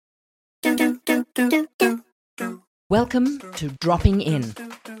Welcome to Dropping In,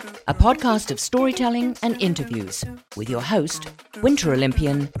 a podcast of storytelling and interviews with your host, Winter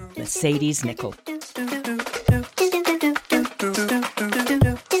Olympian Mercedes Nichol.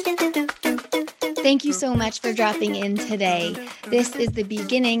 Thank you so much for dropping in today. This is the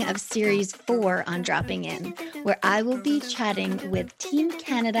beginning of Series 4 on Dropping In, where I will be chatting with Team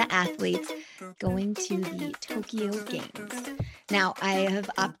Canada athletes going to the Tokyo Games. Now, I have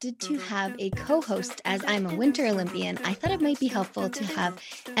opted to have a co-host as I'm a Winter Olympian. I thought it might be helpful to have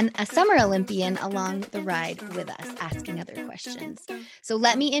a Summer Olympian along the ride with us, asking other questions. So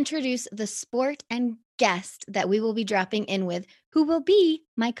let me introduce the sport and guest that we will be dropping in with, who will be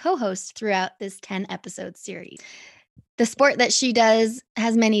my co-host throughout this 10-episode series. The sport that she does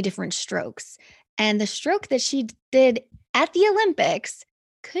has many different strokes, and the stroke that she did at the Olympics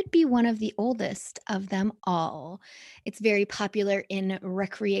could be one of the oldest of them all. It's very popular in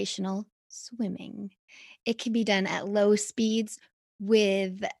recreational swimming. It can be done at low speeds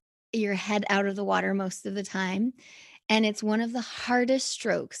with your head out of the water most of the time, and it's one of the hardest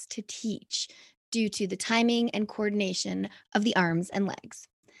strokes to teach due to the timing and coordination of the arms and legs.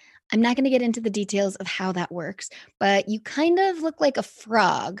 I'm not going to get into the details of how that works, but you kind of look like a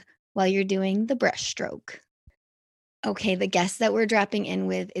frog while you're doing the breaststroke. Okay, the guest that we're dropping in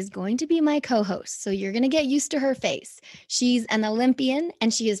with is going to be my co-host, so you're going to get used to her face. She's an Olympian,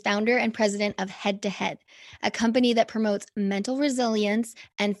 and she is founder and president of Head to Head, a company that promotes mental resilience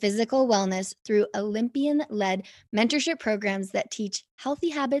and physical wellness through Olympian-led mentorship programs that teach healthy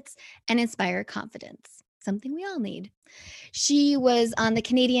habits and inspire confidence, something we all need. She was on the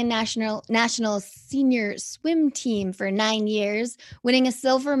Canadian national senior swim team for 9 years, winning a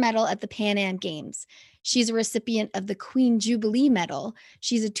silver medal at the Pan Am Games. She's a recipient of the Queen Jubilee Medal.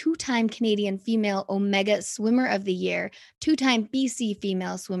 She's a 2-time Canadian Female Omega Swimmer of the Year, 2-time BC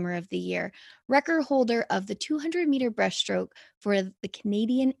Female Swimmer of the Year, record holder of the 200-meter breaststroke for the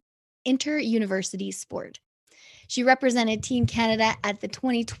Canadian Inter-University Sport. She represented Team Canada at the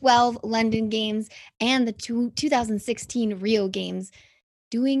 2012 London Games and the 2016 Rio Games,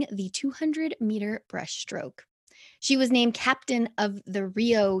 doing the 200-meter breaststroke. She was named captain of the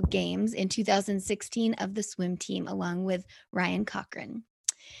Rio Games in 2016 of the swim team, along with Ryan Cochran.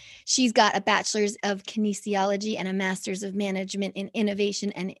 She's got a bachelor's of kinesiology and a master's of management in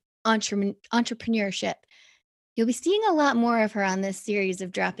innovation and entrepreneurship. You'll be seeing a lot more of her on this series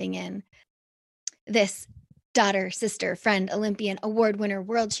of Dropping In. This daughter, sister, friend, Olympian, award winner,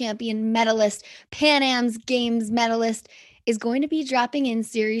 world champion, medalist, Pan Am's Games medalist is going to be dropping in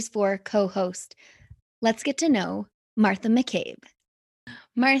Series 4 co-host. Let's get to know Martha McCabe.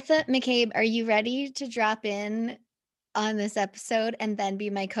 Martha McCabe, are you ready to drop in on this episode and then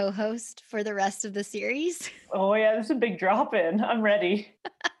be my co-host for the rest of the series? Oh yeah, this is a big drop in. I'm ready.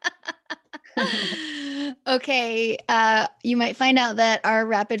 Okay, you might find out that our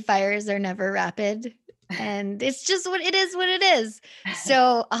rapid fires are never rapid, and it's just what it is.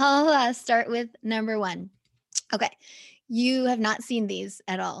 So I'll start with number 1. Okay, you have not seen these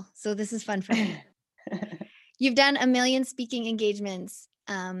at all, so this is fun for me. You've done 1 million speaking engagements,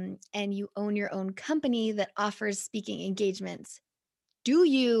 and you own your own company that offers speaking engagements. Do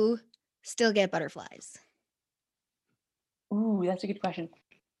you still get butterflies? Ooh, that's a good question.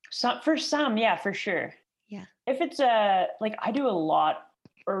 For some, yeah, for sure. Yeah. If it's like I do a lot,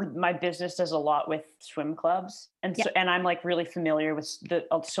 or my business does a lot with swim clubs, and so and I'm like really familiar with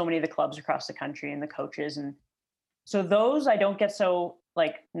so many of the clubs across the country and the coaches, and so those I don't get so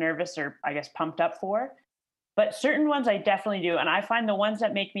like nervous or I guess pumped up for. But certain ones I definitely do. And I find the ones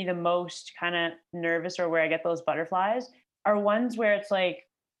that make me the most kind of nervous or where I get those butterflies are ones where it's like,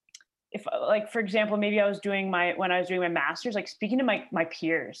 if like, for example, maybe when I was doing my master's, like speaking to my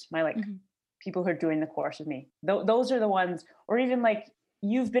peers, my like people who are doing the course with me, those are the ones, or even like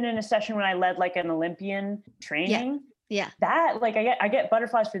you've been in a session when I led like an Olympian training. Yeah. That like I get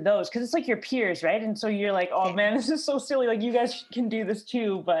butterflies for those because it's like your peers, right? And so you're like, oh man, this is so silly. Like you guys can do this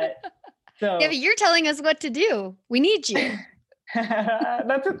too, but so yeah, but you're telling us what to do. We need you.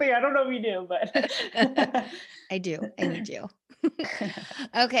 That's the thing. I don't know if you do, but I do. I need you.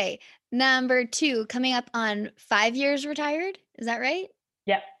 Okay. Number 2, coming up on 5 years retired. Is that right?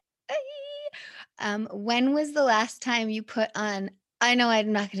 Yep. When was the last time you put on, I know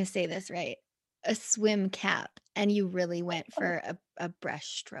I'm not going to say this right, a swim cap and you really went for a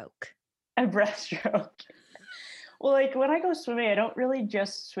breaststroke? A breaststroke. Well, like when I go swimming, I don't really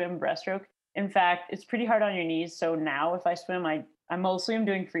just swim breaststroke. In fact, it's pretty hard on your knees. So now if I swim, I mostly am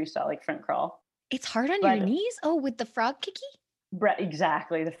doing freestyle, like front crawl. It's hard on your knees? Oh, with the frog kicky?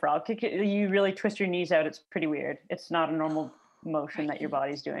 Exactly. The frog kick. You really twist your knees out. It's pretty weird. It's not a normal motion that your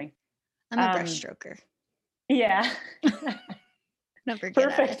body's doing. I'm a breaststroker. Yeah. Don't forget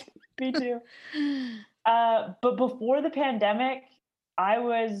Perfect. Me too. But before the pandemic, I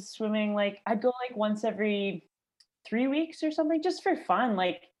was swimming I'd go once every 3 weeks or something, just for fun.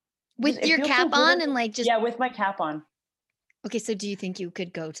 With your cap on and yeah, with my cap on. Okay, so do you think you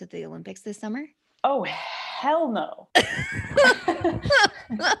could go to the Olympics this summer? Oh, hell no.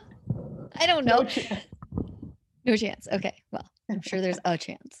 I don't know. No chance. Okay, well, I'm sure there's a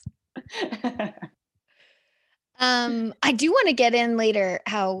chance. I do want to get in later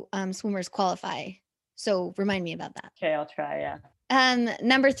how swimmers qualify. So remind me about that. Okay, I'll try, yeah.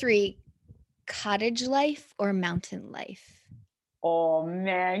 Number 3, cottage life or mountain life? Oh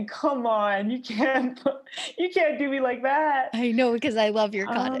man, come on. You can't do me like that. I know, because I love your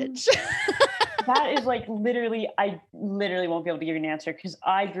cottage. That is I literally won't be able to give you an answer, because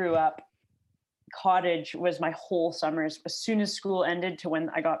I grew up, cottage was my whole summers. As soon as school ended to when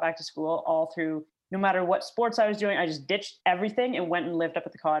I got back to school, all through, no matter what sports I was doing, I just ditched everything and went and lived up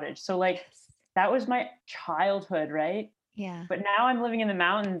at the cottage. So that was my childhood, right? Yeah. But now I'm living in the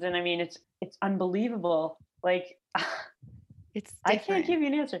mountains, and I mean, it's unbelievable. It's different. I can't give you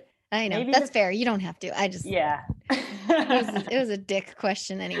an answer. I know. That's fair. You don't have to. I just, yeah. it was a dick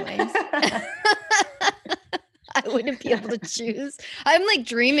question anyways. I wouldn't be able to choose. I'm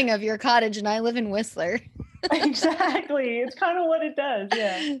dreaming of your cottage, and I live in Whistler. Exactly. It's kind of what it does.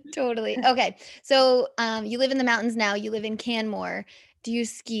 Yeah. Totally. Okay. So you live in the mountains now. You live in Canmore. Do you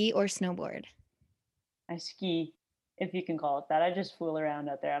ski or snowboard? I ski, if you can call it that. I just fool around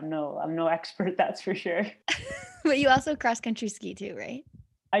out there. I'm no expert, that's for sure. But you also cross-country ski too, right?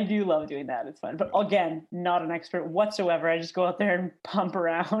 I do love doing that. It's fun. But again, not an expert whatsoever. I just go out there and pump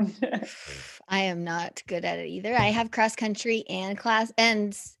around. I am not good at it either. I have cross-country and class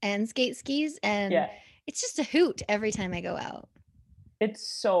and skate skis, and it's just a hoot every time I go out. It's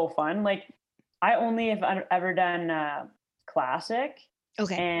so fun. I only have ever done classic.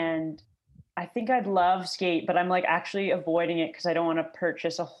 Okay. And I think I'd love skate, but I'm actually avoiding it because I don't want to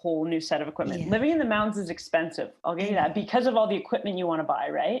purchase a whole new set of equipment. Yeah. Living in the mountains is expensive. I'll give you that, because of all the equipment you want to buy,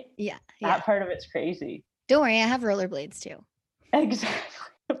 right? Yeah. That part of it's crazy. Don't worry, I have rollerblades too.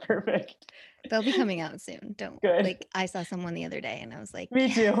 Exactly. Perfect. They'll be coming out soon. Good. I saw someone the other day and I was like,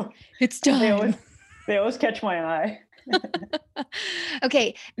 me too. It's time. They always catch my eye.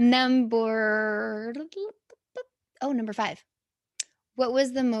 Okay, number 5. What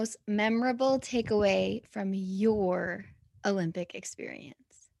was the most memorable takeaway from your Olympic experience?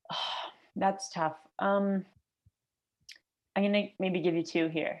 Oh, that's tough. I'm going to maybe give you 2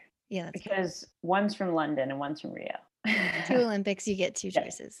 here. Yeah, that's because one's from London and one's from Rio. 2 Olympics, you get 2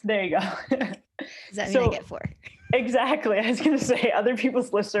 choices. There you go. Does that mean I get 4? Exactly. I was going to say other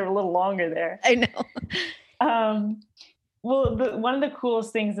people's lists are a little longer there. I know. Well, one of the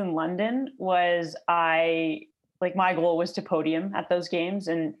coolest things in London was my goal was to podium at those games,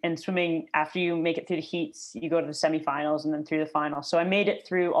 and swimming, after you make it through the heats, you go to the semifinals and then through the final. So I made it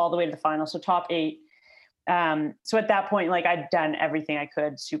through all the way to the final. So top 8. So at that point, I'd done everything I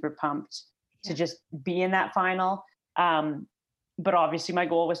could, super pumped to just be in that final. But obviously my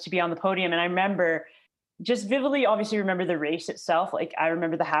goal was to be on the podium. And I remember just vividly, obviously remember the race itself. I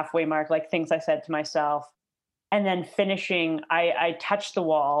remember the halfway mark, things I said to myself, and then finishing, I touched the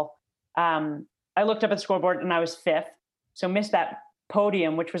wall. I looked up at the scoreboard and I was 5th. So missed that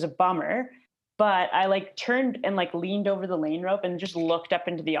podium, which was a bummer, but I turned and leaned over the lane rope and just looked up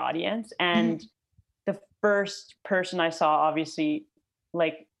into the audience. And the first person I saw, obviously,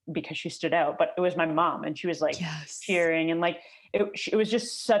 because she stood out, but it was my mom, and she was cheering, and it was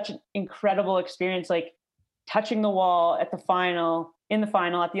just such an incredible experience, touching the wall in the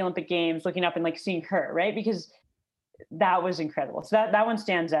final at the Olympic Games, looking up and seeing her, right? Because that was incredible. So that one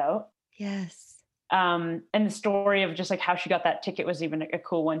stands out. Yes. And the story of just how she got that ticket was even a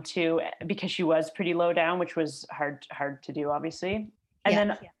cool one too, because she was pretty low down, which was hard to do, obviously. And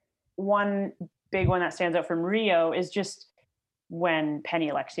then one big one that stands out from Rio is just when Penny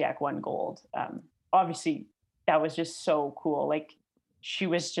Alexiak won gold. Obviously that was just so cool. She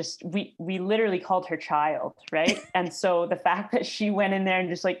was just, we literally called her child, right? And so the fact that she went in there and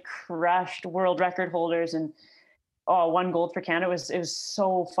just crushed world record holders and won gold for Canada, it was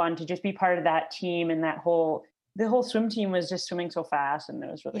so fun to just be part of that team, and the whole swim team was just swimming so fast, and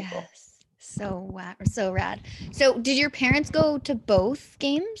it was really cool. So rad. So did your parents go to both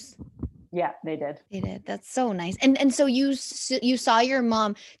games? Yeah, they did. That's so nice. And so you saw your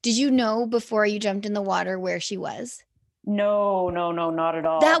mom. Did you know before you jumped in the water where she was? No, not at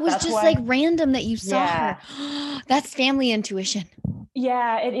all. That was just random that you saw her. That's family intuition.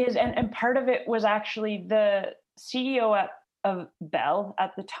 Yeah, it is. And part of it was actually the CEO at of Bell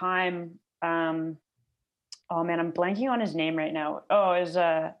at the time. Oh man, I'm blanking on his name right now. Oh, is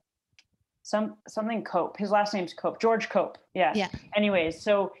something Cope. His last name's Cope. George Cope. Yeah. Yeah. Anyways,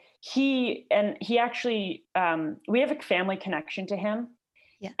 so he actually we have a family connection to him.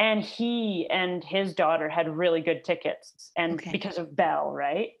 Yeah. And he and his daughter had really good tickets, and Okay. because of Bell,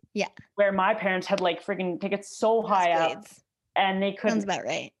 right? Yeah. Where my parents had like freaking tickets so high up, and they couldn't. Sounds about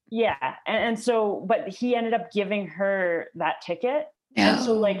right. Yeah, and so, but he ended up giving her that ticket, No. and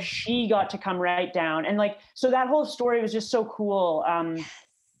so like she got to come right down, and like so that whole story was just so cool.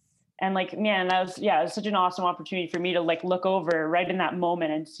 And like, man, it was such an awesome opportunity for me to like look over right in that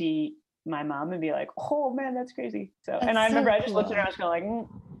moment and see my mom and be like, oh man, that's crazy. So, and I remember I just looked at her and I was kind of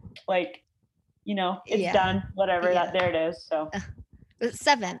like, you know, it's done, whatever, that there it is. So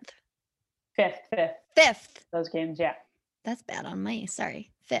 7th. Fifth. Those games. Yeah. That's bad on me. Sorry.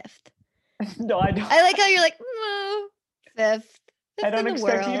 5th. No, I don't. I like how you're like, no, 5th. I don't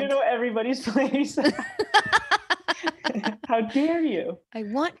expect you to know everybody's place. How dare you? I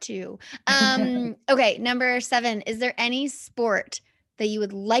want to. Okay. Number 7. Is there any sport that you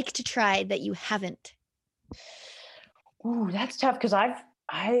would like to try that you haven't? Ooh, that's tough because I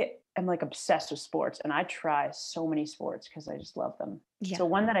am like obsessed with sports, and I try so many sports because I just love them. Yeah. So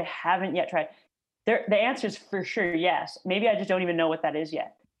one that I haven't yet tried, the answer is for sure yes. Maybe I just don't even know what that is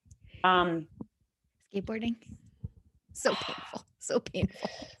yet. Skateboarding. So painful. So painful.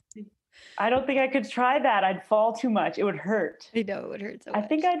 I don't think I could try that. I'd fall too much. It would hurt. I know it would hurt so much. I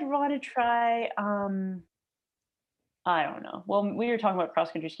think I'd want to try, I don't know. Well, we were talking about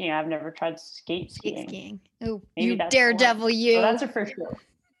cross-country skiing. I've never tried skiing. Oh, maybe you daredevil you. So that's a for sure.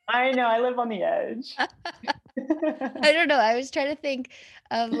 I know. I live on the edge. I don't know. I was trying to think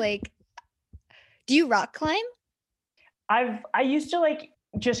of like, do you rock climb? I used to like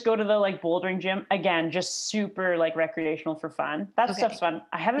just go to the like bouldering gym again, just super like recreational for fun. That stuff's fun.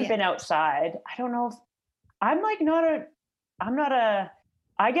 I haven't been outside. I don't know if I'm like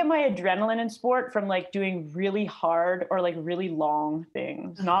I get my adrenaline in sport from like doing really hard or like really long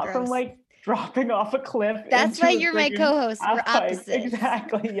things, not gross. From like dropping off a cliff. That's why you're my co-host. We're opposites.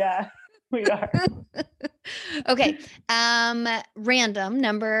 Exactly. Yeah, we are. Okay. Random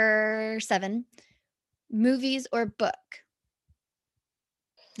number 7. Movies or book?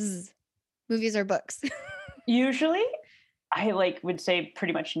 Movies or books? Usually, I like would say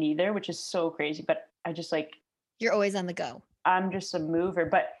pretty much neither, which is so crazy. But I just like you're always on the go. I'm just a mover.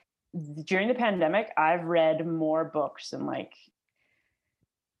 But during the pandemic, I've read more books than like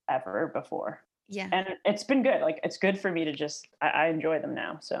ever before. Yeah, and it's been good. Like it's good for me to just I enjoy them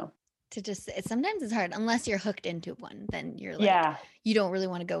now. So to just sometimes it's hard unless you're hooked into one. Then you're like you don't really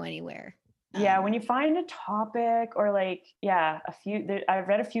want to go anywhere. Yeah, when you find a topic or like, I've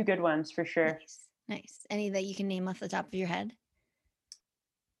read a few good ones for sure. Nice. Any that you can name off the top of your head?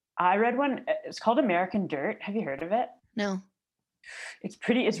 I read one. It's called American Dirt. Have you heard of it? No. It's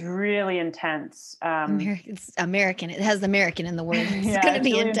really intense. It's American. It has American in the word. It's going to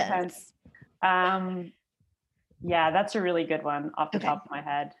be really intense. Yeah, that's a really good one off the top of my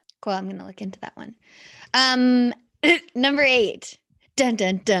head. Cool. I'm going to look into that one. Number 8. Dun,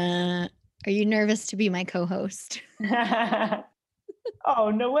 dun, dun. Are you nervous to be my co-host?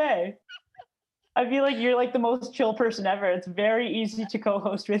 Oh, no way. I feel like you're like the most chill person ever. It's very easy to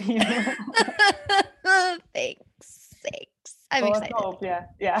co-host with you. Thanks. I'm excited.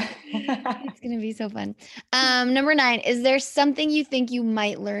 Yeah. It's going to be so fun. Number 9, is there something you think you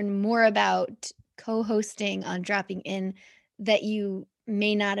might learn more about co-hosting on Dropping In that you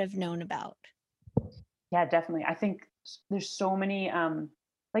may not have known about? Yeah, definitely. I think there's so many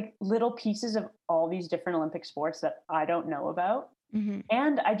like little pieces of all these different Olympic sports that I don't know about. Mm-hmm.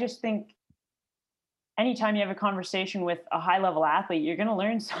 And I just think anytime you have a conversation with a high level athlete, you're going to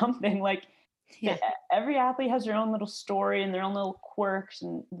learn something. Like every athlete has their own little story and their own little quirks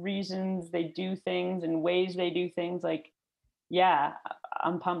and reasons they do things and ways they do things. Like, yeah,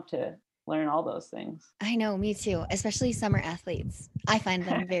 I'm pumped to learn all those things. I know, me too. Especially summer athletes. I find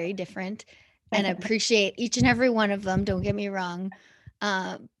them very different and appreciate each and every one of them. Don't get me wrong.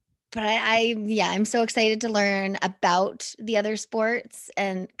 But I'm so excited to learn about the other sports,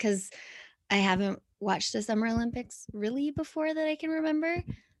 and because I haven't watched the Summer Olympics really before that I can remember.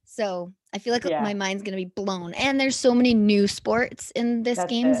 So I feel like my mind's going to be blown, and there's so many new sports in this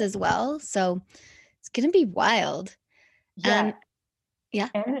games as well. So it's going to be wild. Yeah.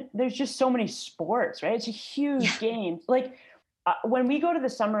 And there's just so many sports, right? It's a huge game. Like when we go to the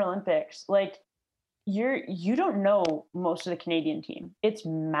Summer Olympics, like you don't know most of the Canadian team. It's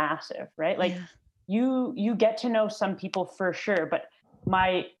massive, right? Like you get to know some people for sure, but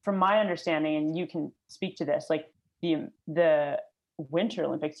from my understanding, and you can speak to this, like the Winter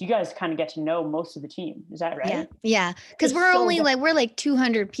Olympics, you guys kind of get to know most of the team. Is that right? Yeah. Because we're like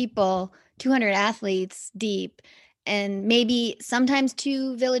 200 people, 200 athletes deep, and maybe sometimes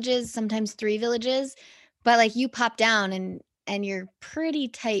 2 villages, sometimes 3 villages. But like you pop down and you're pretty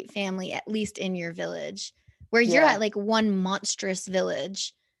tight family, at least in your village, where you're at like one monstrous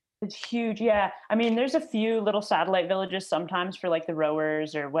village. It's huge. Yeah. I mean, there's a few little satellite villages sometimes for like the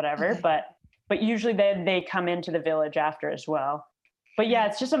rowers or whatever, but usually they come into the village after as well. But yeah,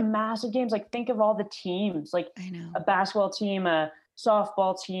 it's just a massive games. Like think of all the teams, like I know. a basketball team, a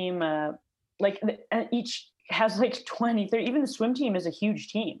softball team, and each has like 20, 30, even the swim team is a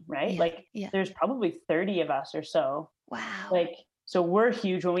huge team, right? There's probably 30 of us or so. Wow. So we're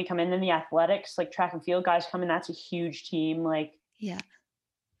huge when we come in. Then the athletics, like track and field guys come in, that's a huge team.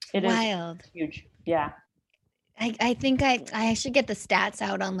 It wild. Is huge. Yeah. I think I should get the stats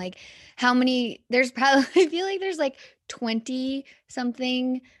out on like how many. There's probably, I feel like there's like 20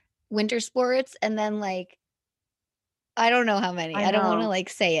 something winter sports, and then like I don't know how many. I don't want to like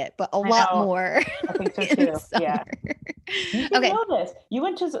say it, but a lot more. I think so too. Yeah. You can know this. You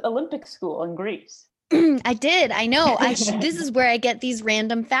went to Olympic school in Greece. I did. I know. This is where I get these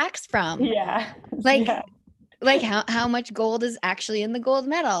random facts from. Yeah. Like how much gold is actually in the gold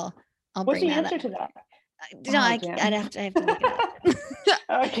medal? What's the answer to that? I'd have to look it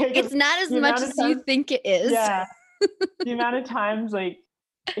up. Okay. It's not as much as you think it is. Yeah. The amount of times like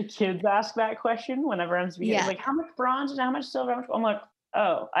the kids ask that question whenever I'm speaking, like how much bronze and how much silver? I'm like,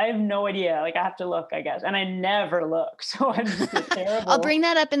 oh, I have no idea. Like I have to look, I guess. And I never look. So I'm just terrible. I'll bring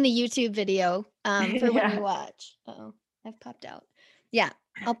that up in the YouTube video for when you watch. Oh, I've popped out. Yeah.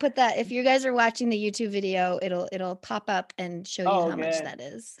 I'll put that. If you guys are watching the YouTube video, it'll pop up and show you how much that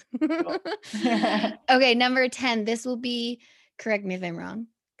is. Okay, number 10. This will be, correct me if I'm wrong,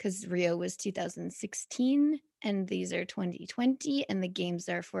 because Rio was 2016 and these are 2020 and the games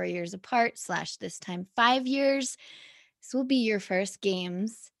are 4 years apart / this time 5 years. This will be your first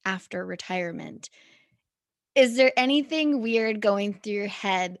games after retirement. Is there anything weird going through your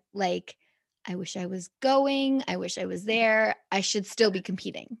head? Like, I wish I was going. I wish I was there. I should still be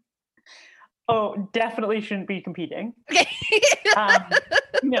competing. Oh, definitely shouldn't be competing. Okay.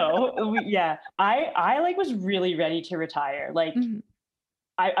 No, I like was really ready to retire. Like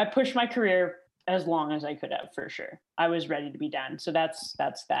I pushed my career as long as I could have, for sure. I was ready to be done. So that's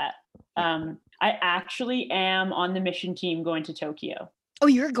that. I actually am on the mission team going to Tokyo. Oh,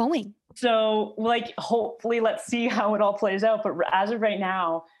 you're going. So like, hopefully let's see how it all plays out. But as of right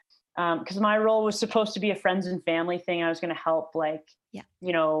now, because my role was supposed to be a friends and family thing. I was going to help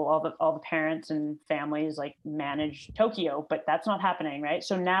all the parents and families like manage Tokyo, but that's not happening. Right.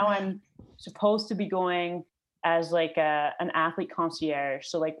 So now I'm supposed to be going as like an athlete concierge.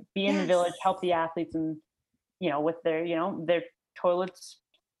 So like be in the village, help the athletes and, with their toilets.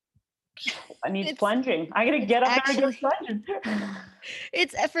 I need plunging. I got to get up there and get plunging.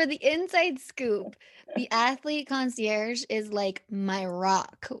 It's for the inside scoop. The athlete concierge is like my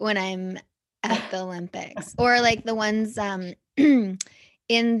rock when I'm at the Olympics, or like the ones in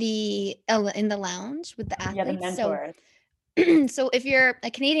the lounge with the athletes. Yeah, the mentors. So if you're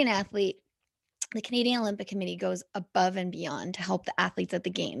a Canadian athlete, the Canadian Olympic Committee goes above and beyond to help the athletes at the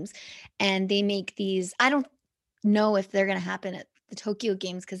games, and they make these. I don't know if they're going to happen at the Tokyo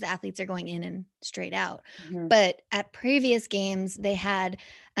games because the athletes are going in and straight out. But at previous games, they had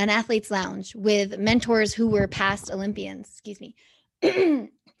an athletes lounge with mentors who were past Olympians, and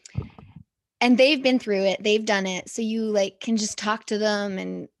they've been through it. They've done it. So you like can just talk to them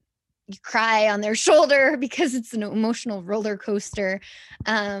and you cry on their shoulder because it's an emotional roller coaster.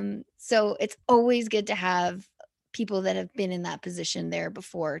 So it's always good to have people that have been in that position there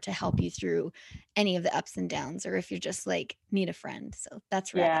before to help you through any of the ups and downs, or if you're just like need a friend. So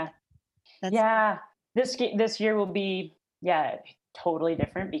that's right. This year will be totally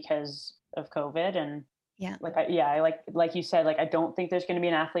different because of COVID and like you said, like I don't think there's going to be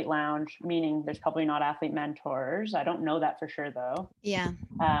an athlete lounge, meaning there's probably not athlete mentors. I don't know that for sure though.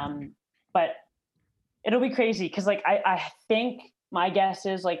 But it'll be crazy because like I think my guess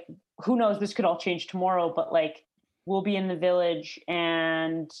is like who knows, this could all change tomorrow, but like we'll be in the village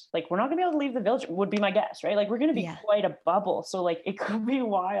and like we're not gonna be able to leave the village, would be my guess, right? Like we're gonna be quite a bubble, so like it could be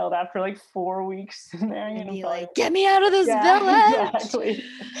wild after like 4 weeks in there. Be like, get me out of this village. Exactly.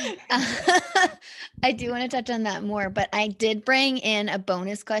 I do want to touch on that more, but I did bring in a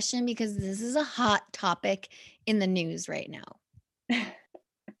bonus question because this is a hot topic in the news right now.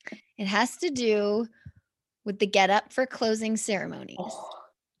 It has to do with the get up for closing ceremonies.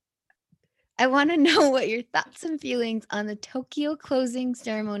 I want to know what your thoughts and feelings on the Tokyo closing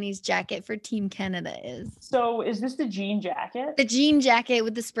ceremonies jacket for Team Canada is. So is this the jean jacket? The jean jacket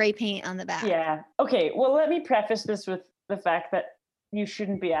with the spray paint on the back. Yeah. Okay. Well, let me preface this with the fact that you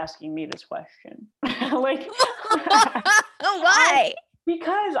shouldn't be asking me this question. Like, why?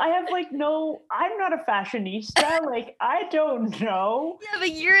 Because I have I'm not a fashionista. Like, I don't know. Yeah, but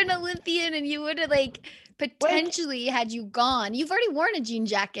you're an Olympian and you would have potentially had you gone. You've already worn a jean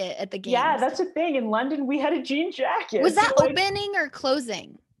jacket at the games. Yeah, that's the thing. In London, we had a jean jacket. Was that opening or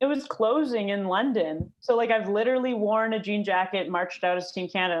closing? It was closing in London. So I've literally worn a jean jacket, marched out as Team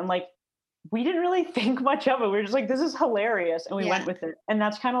Canada, and we didn't really think much of it. We were just this is hilarious. And we went with it. And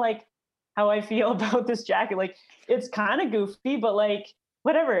that's kind of how I feel about this jacket. It's kind of goofy, but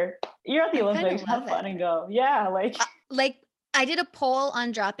whatever. You're at the Olympics, have fun and go. Yeah. I did a poll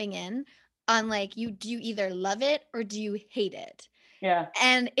on dropping in on do you either love it or do you hate it? Yeah.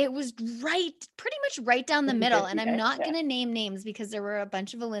 And it was pretty much right down the middle. And I'm not going to name names because there were a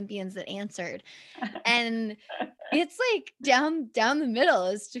bunch of Olympians that answered. And it's down the middle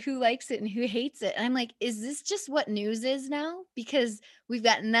as to who likes it and who hates it. And I'm is this just what news is now? Because we've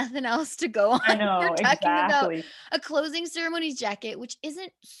got nothing else to go on. I know, We're talking about a closing ceremonies jacket, which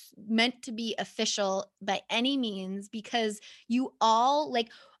isn't meant to be official by any means, because you all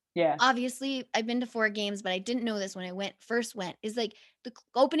yeah. Obviously, I've been to 4 games, but I didn't know this when I first went, is the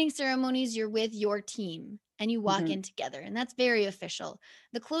opening ceremonies, you're with your team and you walk in together, and that's very official.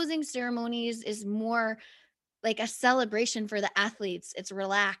 The closing ceremonies is more a celebration for the athletes. It's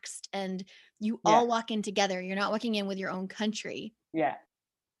relaxed and you all walk in together. You're not walking in with your own country. Yeah.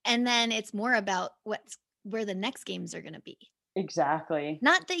 And then it's more about where the next games are going to be. Exactly.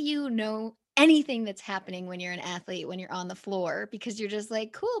 Not that anything that's happening when you're an athlete, when you're on the floor, because you're just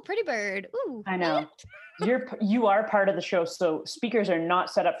cool, pretty bird. Ooh, I know. You are part of the show, so speakers are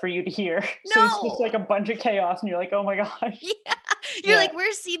not set up for you to hear. No. So it's just a bunch of chaos, and you're oh my gosh. Yeah. You're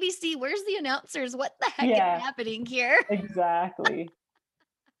where's CBC? Where's the announcers? What the heck is happening here? Exactly.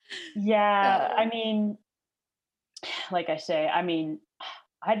 Yeah. I mean, like I say, I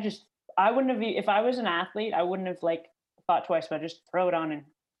wouldn't have, if I was an athlete, I wouldn't have thought twice about it. Just throw it on and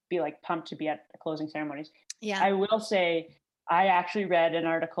be pumped to be at the closing ceremonies. Yeah. I will say, I actually read an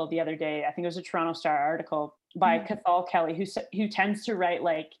article the other day. I think it was a Toronto Star article by Cathal Kelly, who tends to write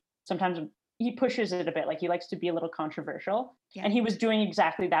sometimes he pushes it a bit. He likes to be a little controversial. Yeah. And he was doing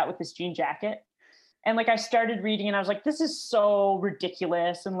exactly that with this jean jacket. And I started reading and I was this is so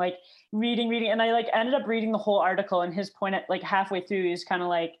ridiculous. And reading. And I ended up reading the whole article, and his point at halfway through is kind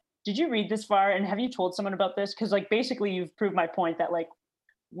of did you read this far? And have you told someone about this? Because basically you've proved my point that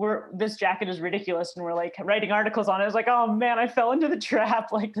this jacket is ridiculous, and we're writing articles on it. I was oh man, I fell into the trap.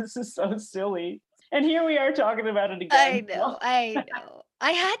 This is so silly. And here we are talking about it again. I know.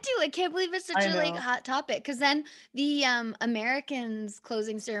 I had to. I can't believe it's such a hot topic. Because then the Americans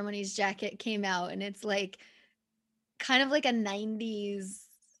closing ceremonies jacket came out, and it's kind of a 90s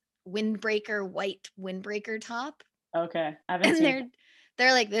windbreaker, white windbreaker top. Okay, I haven't seen it.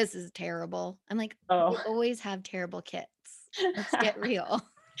 They're this is terrible. I'm we always have terrible kits. Let's get real.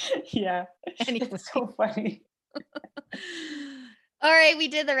 Yeah. Anyway. It's so funny. All right, we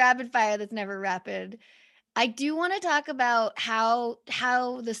did the rapid fire that's never rapid. I do want to talk about how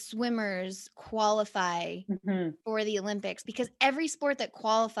the swimmers qualify for the Olympics, because every sport that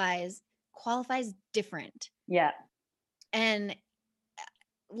qualifies different. Yeah. And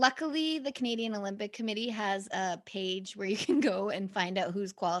luckily, the Canadian Olympic Committee has a page where you can go and find out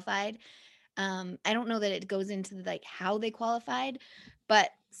who's qualified. I don't know that it goes into how they qualified, but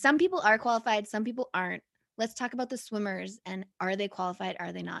some people are qualified, some people aren't. Let's talk about the swimmers, and are they qualified?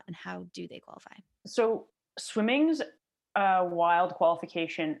 Are they not? And how do they qualify? So swimming's a wild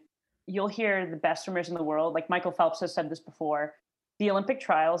qualification. You'll hear the best swimmers in the world. Michael Phelps has said this before. The Olympic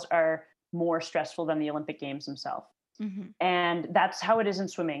trials are more stressful than the Olympic Games themselves. Mm-hmm. And that's how it is in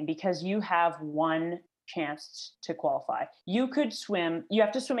swimming, because you have one chance to qualify. You have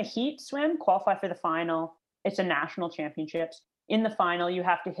to swim a heat swim, qualify for the final. It's a national championships. In the final, you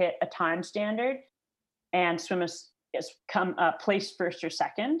have to hit a time standard and swim place first or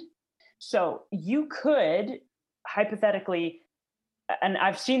second. So you could hypothetically, and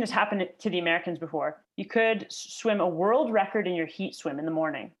I've seen this happen to the Americans before, you could swim a world record in your heat swim in the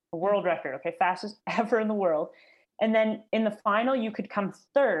morning, a world record, okay, fastest ever in the world. And then in the final, you could come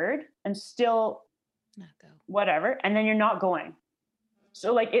third and still not go. Whatever, and then you're not going.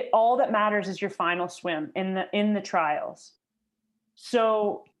 So all that matters is your final swim in the trials.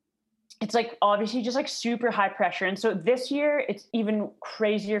 So it's obviously just super high pressure. And so this year it's even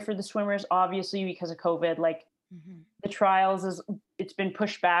crazier for the swimmers, obviously, because of COVID. The trials it's been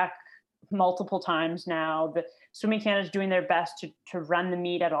pushed back multiple times now. The Swimming Canada is doing their best to run the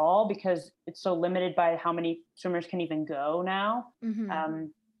meet at all because it's so limited by how many swimmers can even go now.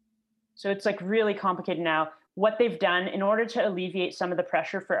 So it's like really complicated now. What they've done in order to alleviate some of the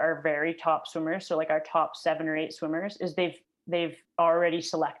pressure for our very top swimmers, so like our top 7 or 8 swimmers, is they've already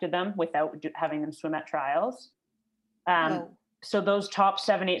selected them without having them swim at trials. So those top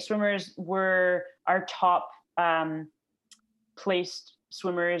 7, 8 swimmers were our top placed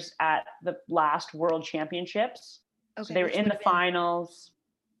swimmers at the last World Championships. Okay, so they were in the finals.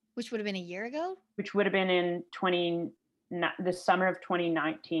 Which would have been a year ago? Which would have been in the summer of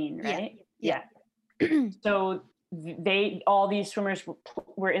 2019, right? Yeah. So all these swimmers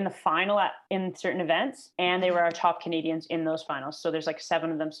were in the final in certain events, and they were our top Canadians in those finals. So there's like 7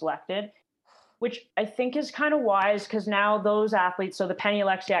 of them selected, which I think is kind of wise because now those athletes, so the Penny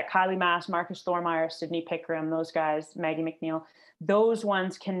Alexiak, Kylie Mass, Marcus Thormeyer, Sydney Pickram, those guys, Maggie McNeil, those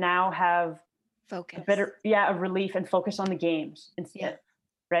ones can now have focus, a relief and focus on the games instead,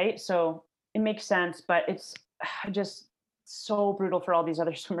 right? So it makes sense, but it's just so brutal for all these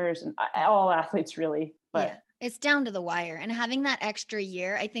other swimmers and all athletes really. But it's down to the wire, and having that extra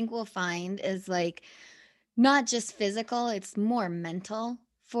year, I think we'll find is like not just physical, it's more mental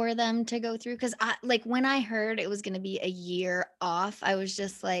for them to go through. Cause when I heard it was going to be a year off, I was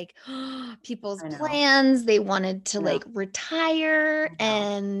just like, people's plans, they wanted to like retire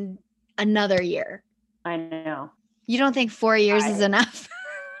and another year. I know. You don't think 4 years is enough?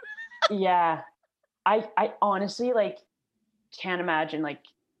 Yeah. I honestly like can't imagine like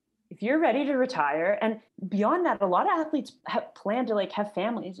if you're ready to retire, and beyond that, a lot of athletes have planned to like have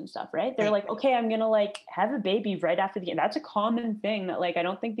families and stuff, right? They're like, okay, I'm going to like have a baby right after the game. That's a common thing that like, I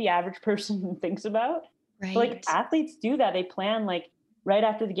don't think the average person thinks about. Right. But, like athletes do that. They plan like right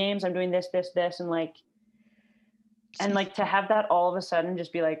after the games, I'm doing this, and like, and like to have that all of a sudden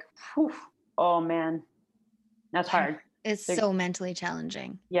just be like, whew, oh man, that's hard. It's so mentally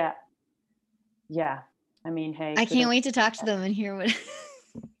challenging. Yeah. Yeah. I mean, hey. I can't wait to talk to them and hear what,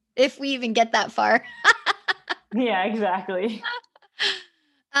 if we even get that far. Yeah, exactly.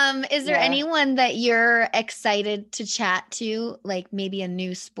 Is there anyone that you're excited to chat to, like maybe a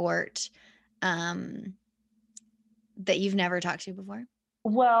new sport that you've never talked to before?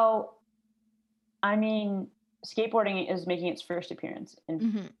 Well, I mean, skateboarding is making its first appearance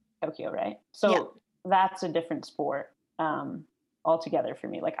in Tokyo, right? So that's a different sport altogether for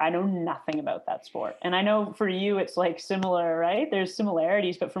me. Like I know nothing about that sport. And I know for you, it's like similar, right? There's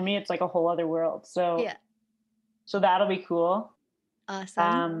similarities, but for me, it's like a whole other world. So, so that'll be cool.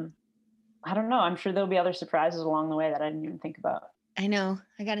 Awesome. I don't know. I'm sure there'll be other surprises along the way that I didn't even think about. I know.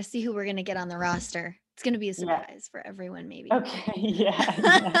 I got to see who we're going to get on the roster. It's going to be a surprise for everyone, maybe. Okay.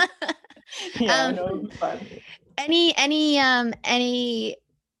 Yeah. Yeah. No, it'll be fun. Any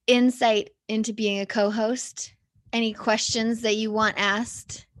insight into being a co-host? Any questions that you want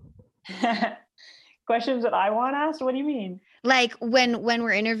asked? Questions that I want asked? What do you mean? Like when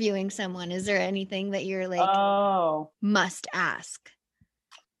we're interviewing someone, is there anything that you're like, must ask?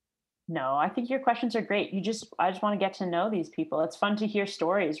 No, I think your questions are great. I just want to get to know these people. It's fun to hear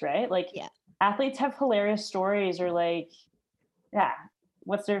stories, right? Like athletes have hilarious stories or like,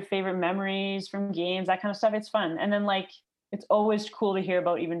 what's their favorite memories from games, that kind of stuff. It's fun. And then like, it's always cool to hear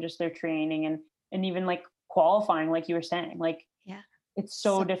about even just their training and even like qualifying, like you were saying, like, it's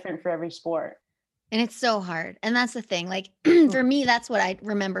so different for every sport. And it's so hard. And that's the thing. Like for me, that's what I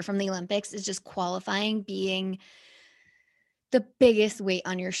remember from the Olympics is just qualifying being the biggest weight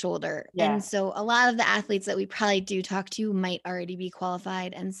on your shoulder. Yeah. And so a lot of the athletes that we probably do talk to might already be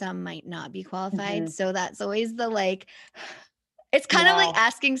qualified and some might not be qualified. So that's always the like, it's kind of like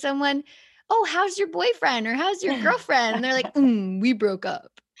asking someone, oh, how's your boyfriend or how's your girlfriend? And they're like, we broke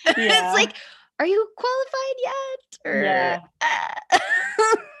up. It's like, are you qualified yet? Or...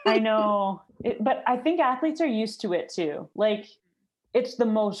 I know. But I think athletes are used to it too. Like it's the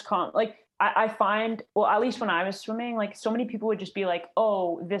most common, like I find, well, at least when I was swimming, like so many people would just be like,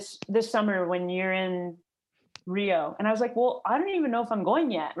 oh, this summer when you're in Rio. And I was like, well, I don't even know if I'm going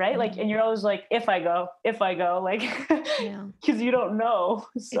yet. Right. Like, and you're always like, if I go, like, cause you don't know.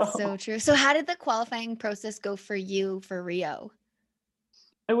 So. It's so true. So how did the qualifying process go for you for Rio?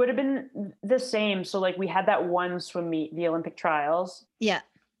 It would have been the same. So like we had that one swim meet, the Olympic trials. Yeah.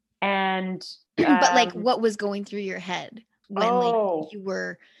 And, but like what was going through your head when like you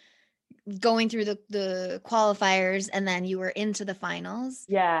were going through the qualifiers and then you were into the finals?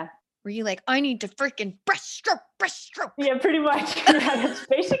 Yeah. Were you like, I need to freaking breaststroke? Yeah, pretty much. Yeah, that's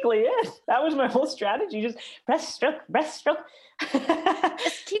basically it. That was my whole strategy. Just breaststroke.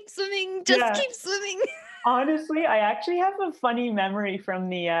 Just keep swimming. Keep swimming. Honestly, I actually have a funny memory from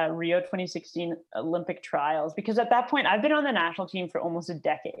the Rio 2016 Olympic trials, because at that point I've been on the national team for almost a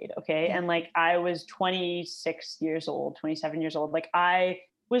decade. Okay. Yeah. And like I was 26 years old, 27 years old. Like I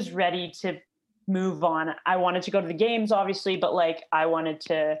was ready to move on. I wanted to go to the games, obviously, but like I wanted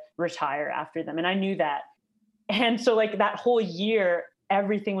to retire after them. And I knew that. And so like that whole year,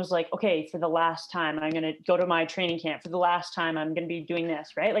 everything was like, okay, for the last time, I'm going to go to my training camp. For the last time, I'm going to be doing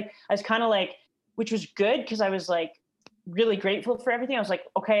this. Right. Like I was kind of like, which was good because I was like really grateful for everything. I was like,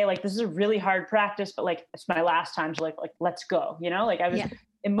 okay, like this is a really hard practice, but like it's my last time to like let's go, like I was, Yeah.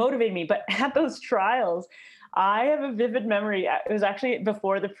 it motivated me. But at those trials, I have a vivid memory. It was actually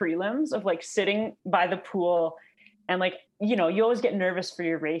before the prelims of like sitting by the pool and like, you always get nervous for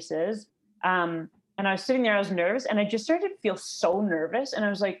your races. And I was sitting there, I was nervous and I just started to feel so nervous. And I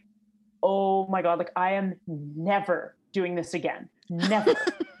was like, oh my God, like I am never doing this again. Never.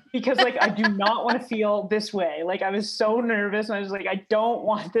 Because like, I do not want to feel this way. Like I was so nervous and I was like, I don't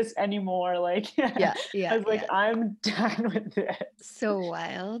want this anymore. Like, Yeah. I was like, I'm done with this. So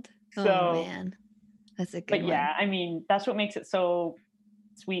wild. So, oh man. That's a good but one. yeah, I mean, that's what makes it so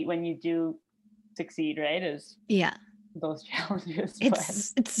sweet when you do succeed, right? Is those challenges.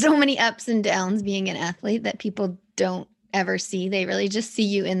 It's so many ups and downs being an athlete that people don't ever see. They really just see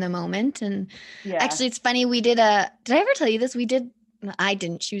you in the moment. And actually it's funny. Did I ever tell you this? I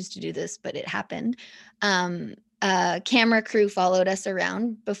didn't choose to do this, but it happened. Camera crew followed us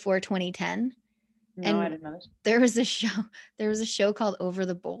around before 2010. No, and I didn't know this. There was a show called Over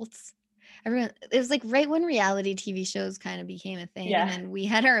the Bolts. It was like right when reality TV shows kind of became a thing. Yeah. And then we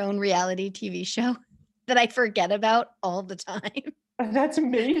had our own reality TV show that I forget about all the time. That's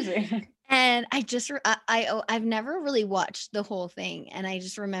amazing. And I've never really watched the whole thing. And I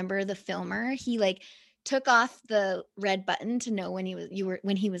just remember the filmer, he like took off the red button to know when he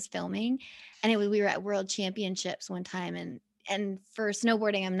was filming. And we were at World Championships one time. And for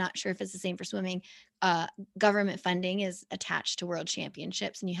snowboarding, I'm not sure if it's the same for swimming. Government funding is attached to World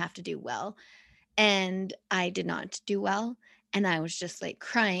Championships and you have to do well. And I did not do well. And I was just like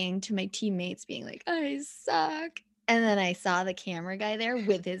crying to my teammates being like, I suck. And then I saw the camera guy there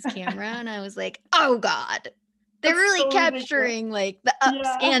with his camera and I was like, oh God, they're really capturing like the ups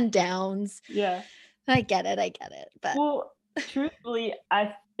and downs. Yeah. I get it. But well, truthfully,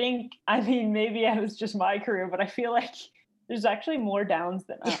 I mean, maybe it was just my career, but I feel like there's actually more downs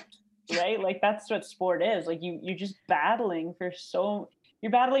than ups, right? Like that's what sport is. Like you're just battling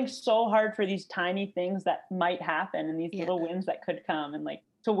you're battling so hard for these tiny things that might happen and these little wins that could come. And like,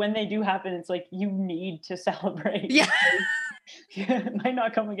 so when they do happen, it's like, you need to celebrate. Yeah. It might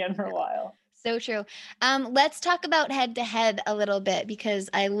not come again for a while. So true. Let's talk about head to head a little bit because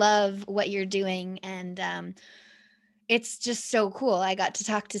I love what you're doing and it's just so cool. I got to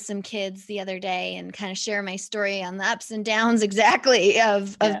talk to some kids the other day and kind of share my story on the ups and downs exactly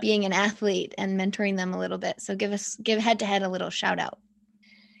of being an athlete and mentoring them a little bit. So give head to head a little shout out.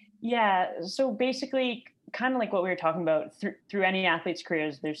 Yeah. So basically kind of like what we were talking about through any athlete's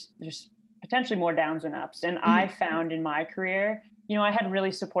careers, there's potentially more downs than ups. And I found in my career, I had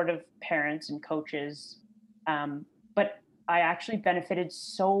really supportive parents and coaches, but I actually benefited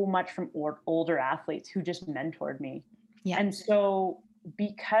so much from older athletes who just mentored me. Yeah. And so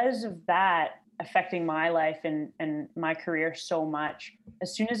because of that affecting my life and my career so much,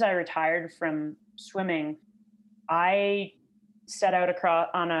 as soon as I retired from swimming, I set out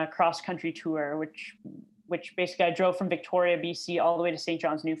on a cross-country tour, which basically I drove from Victoria, BC, all the way to St.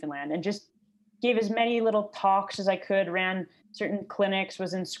 John's, Newfoundland, and just gave as many little talks as I could, ran certain clinics,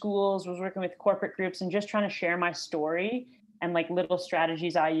 was in schools, was working with corporate groups, and just trying to share my story and like little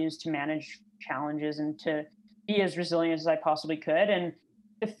strategies I use to manage challenges and to be as resilient as I possibly could. And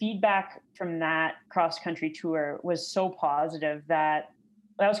the feedback from that cross-country tour was so positive that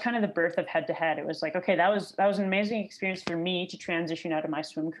was kind of the birth of Head to Head. It was like, okay, that was an amazing experience for me to transition out of my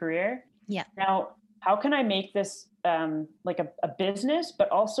swim career. Yeah. Now, how can I make this like a business, but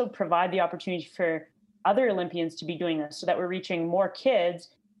also provide the opportunity for other Olympians to be doing this so that we're reaching more kids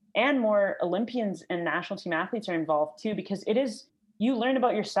and more Olympians and national team athletes are involved too, because you learn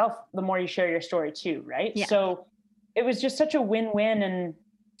about yourself the more you share your story too, right? Yeah. So it was just such a win-win. And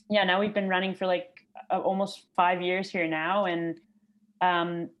yeah, now we've been running for like almost 5 years here now. And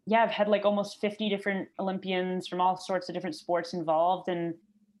I've had like almost 50 different Olympians from all sorts of different sports involved. And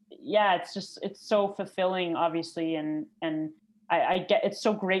yeah, it's so fulfilling, obviously. And I get, it's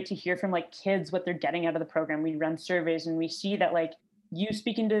so great to hear from like kids, what they're getting out of the program. We run surveys and we see that like you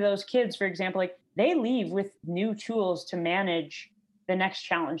speaking to those kids, for example, like they leave with new tools to manage the next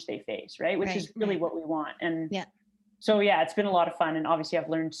challenge they face. Right. Which is really what we want. And So yeah, it's been a lot of fun. And obviously I've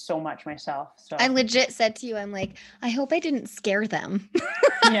learned so much myself. So I legit said to you, I'm like, I hope I didn't scare them.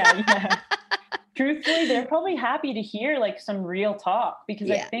 yeah. Truthfully, they're probably happy to hear like some real talk, because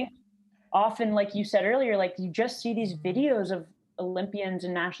I think often, like you said earlier, like you just see these videos of Olympians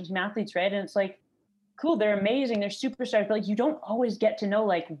and national team athletes, right? And it's like, cool, they're amazing, they're superstars, but like you don't always get to know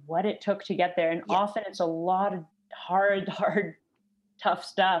like what it took to get there. And often it's a lot of hard, tough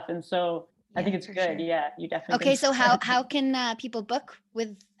stuff. And so I think it's good. Sure. Yeah, you definitely. Okay, so how can people book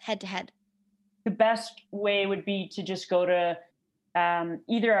with Head to Head? The best way would be to just go to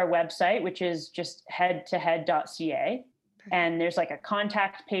either our website, which is just headtohead.ca. And there's like a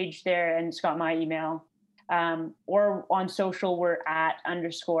contact page there, and it's got my email. Or on social, we're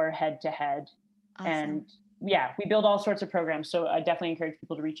 @_head to head. Awesome. And yeah, we build all sorts of programs. So I definitely encourage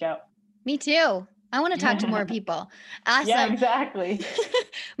people to reach out. Me too. I want to talk to more people. Awesome. Yeah, exactly.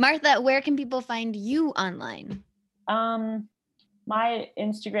 Martha, where can people find you online? My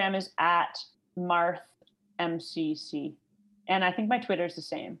Instagram is @marthmcc. And I think my Twitter is the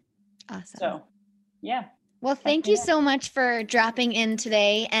same. Awesome. So yeah. Well, thank you so much for dropping in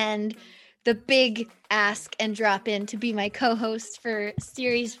today, and the big ask and drop in to be my co-host for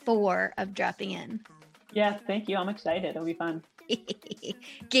series 4 of Dropping In. Yeah, thank you. I'm excited. It'll be fun.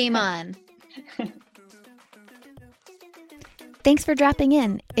 Game on. Thanks for dropping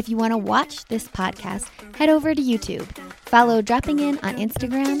in. If you want to watch this podcast, head over to YouTube. Follow Dropping In on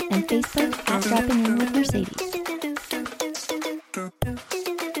Instagram and Facebook @Dropping In with Mercedes.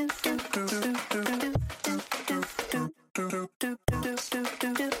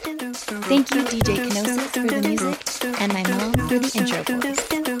 Thank you, DJ Kenosis, for the music, and my mom for the intro voice.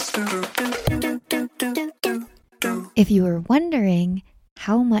 If you were wondering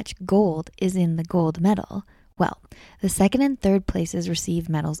how much gold is in the gold medal, well, the second and third places receive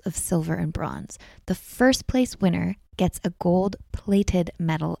medals of silver and bronze. The first place winner gets a gold-plated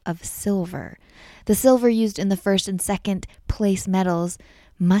medal of silver. The silver used in the first and second place medals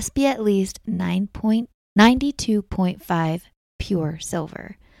must be at least 92.5 pure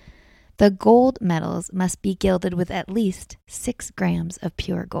silver. The gold medals must be gilded with at least 6 grams of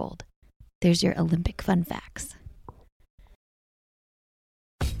pure gold. There's your Olympic fun facts.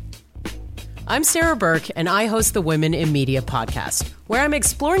 I'm Sarah Burke, and I host the Women in Media podcast, where I'm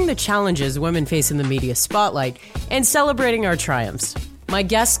exploring the challenges women face in the media spotlight and celebrating our triumphs. My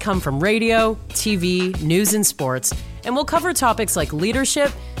guests come from radio, TV, news, and sports, and we'll cover topics like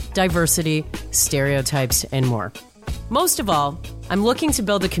leadership, diversity, stereotypes, and more. Most of all, I'm looking to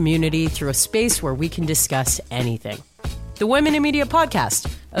build a community through a space where we can discuss anything. The Women in Media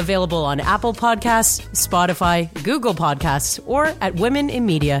podcast, available on Apple Podcasts, Spotify, Google Podcasts, or at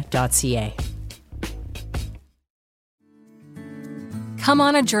womeninmedia.ca. Come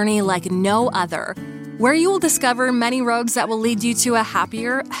on a journey like no other, where you will discover many roads that will lead you to a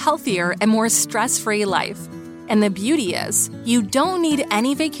happier, healthier, and more stress-free life. And the beauty is, you don't need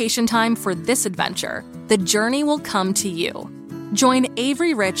any vacation time for this adventure. The journey will come to you. Join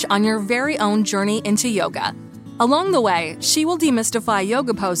Avery Rich on your very own journey into yoga. Along the way, she will demystify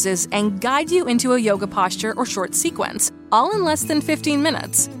yoga poses and guide you into a yoga posture or short sequence, all in less than 15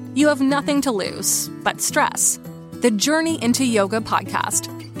 minutes. You have nothing to lose but stress. The Journey into Yoga podcast.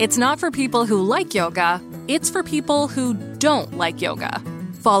 It's not for people who like yoga, it's for people who don't like yoga.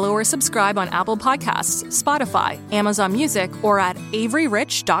 Follow or subscribe on Apple Podcasts, Spotify, Amazon Music, or at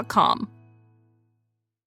averyrich.com.